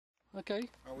Okay.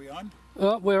 Are we on?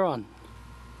 We're on.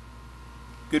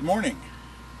 Good morning.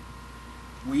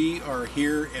 We are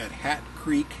here at Hat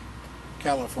Creek,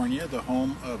 California, the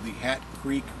home of the Hat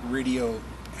Creek Radio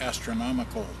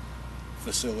Astronomical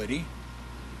Facility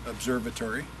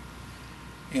Observatory.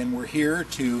 And we're here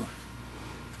to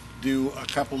do a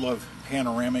couple of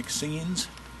panoramic scenes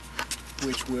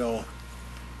which will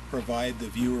provide the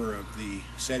viewer of the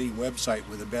SETI website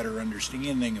with a better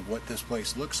understanding of what this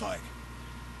place looks like.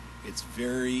 It's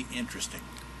very interesting.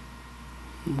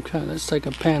 Okay, let's take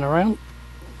a pan around.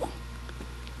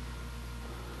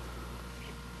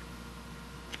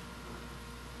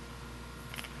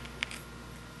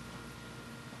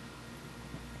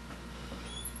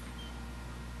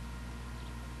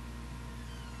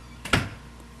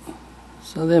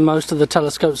 So they're most of the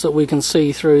telescopes that we can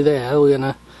see through there. We're going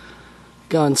to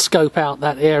go and scope out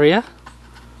that area,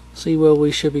 see where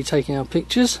we should be taking our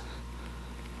pictures.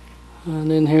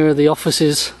 And then here are the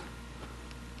offices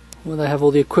where they have all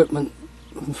the equipment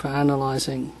for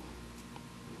analysing.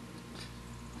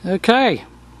 Okay,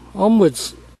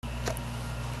 onwards.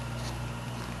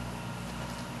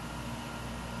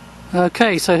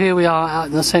 Okay, so here we are out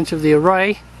in the centre of the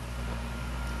array.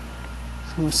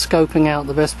 So we're scoping out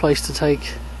the best place to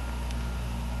take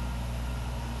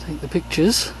the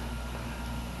pictures.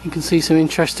 You can see some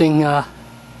interesting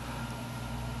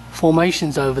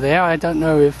formations over there. I don't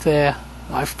know if they're,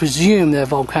 I presume they're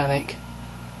volcanic,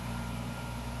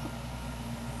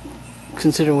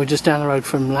 considering we're just down the road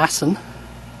from Lassen.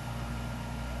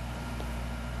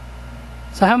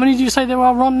 So how many do you say there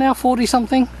are, Ron, now? 40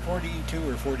 something? 42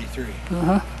 or 43.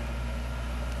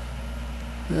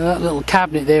 That little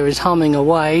cabinet there is humming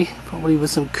away, probably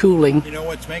with some cooling. You know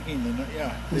what's making the,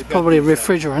 yeah. It's probably a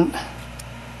refrigerant.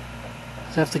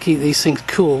 So have to keep these things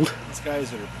cooled. These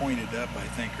guys that are pointed up, I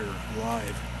think, are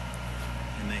live,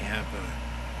 and they have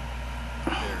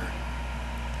their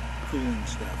cooling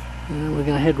stuff. And we're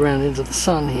going to head round into the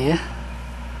sun here.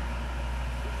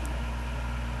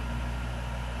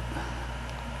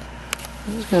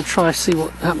 I'm just going to try to see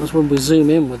what happens when we zoom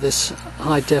in with this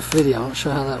high-def video. I'm not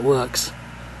sure how that works.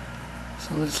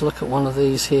 So let's look at one of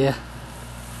these here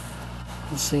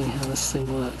and see how this thing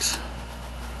works.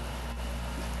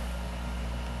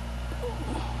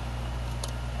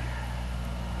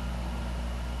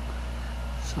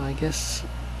 So I guess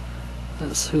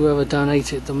that's whoever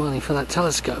donated the money for that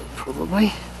telescope,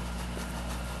 probably.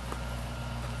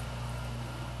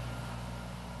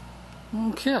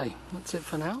 Okay, that's it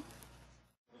for now.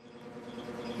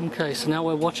 Okay, so now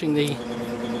we're watching the...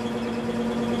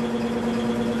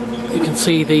 You can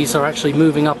see these are actually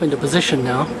moving up into position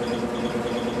now.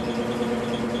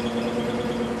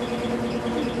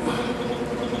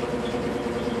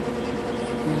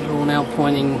 They're all now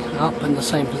pointing up in the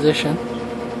same position.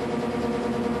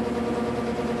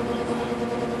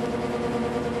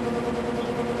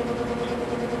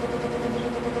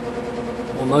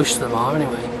 Well, most of them are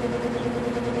anyway.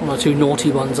 One or two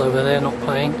naughty ones over there not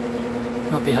playing,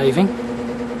 not behaving.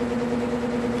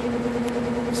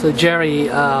 So Jerry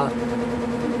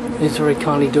is very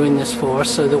kindly doing this for us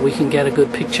so that we can get a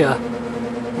good picture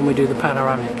when we do the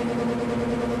panoramic.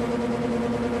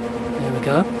 There we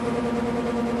go.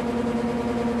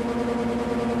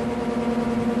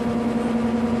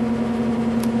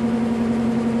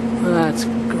 That's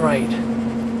great.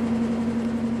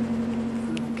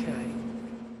 Okay.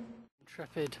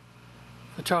 Intrepid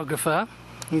photographer.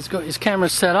 He's got his camera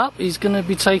set up. He's going to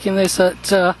be taking this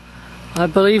at, I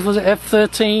believe, was it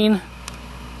f13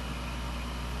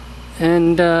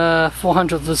 and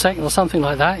 400th of a second or something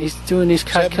like that. He's doing his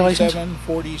calculations. 77,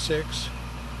 46,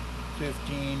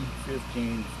 15,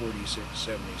 15, 46,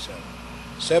 77.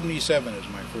 77 is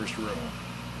my first row.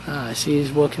 Ah, I see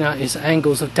he's working out his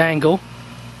angles of dangle.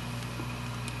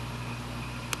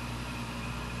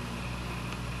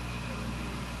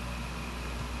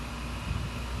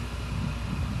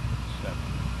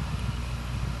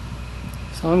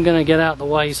 So I'm going to get out of the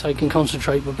way so he can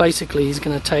concentrate, but basically he's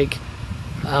going to take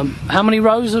how many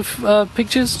rows of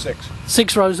pictures? 6.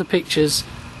 6 rows of pictures,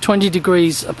 20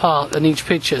 degrees apart in each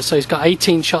picture, so he's got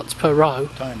 18 shots per row.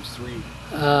 Times 3 with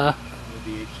the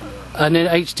HDR. And then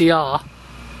HDR,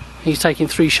 he's taking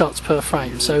 3 shots per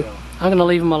frame. So I'm going to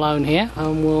leave him alone here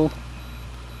and we'll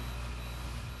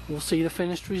see the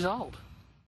finished result.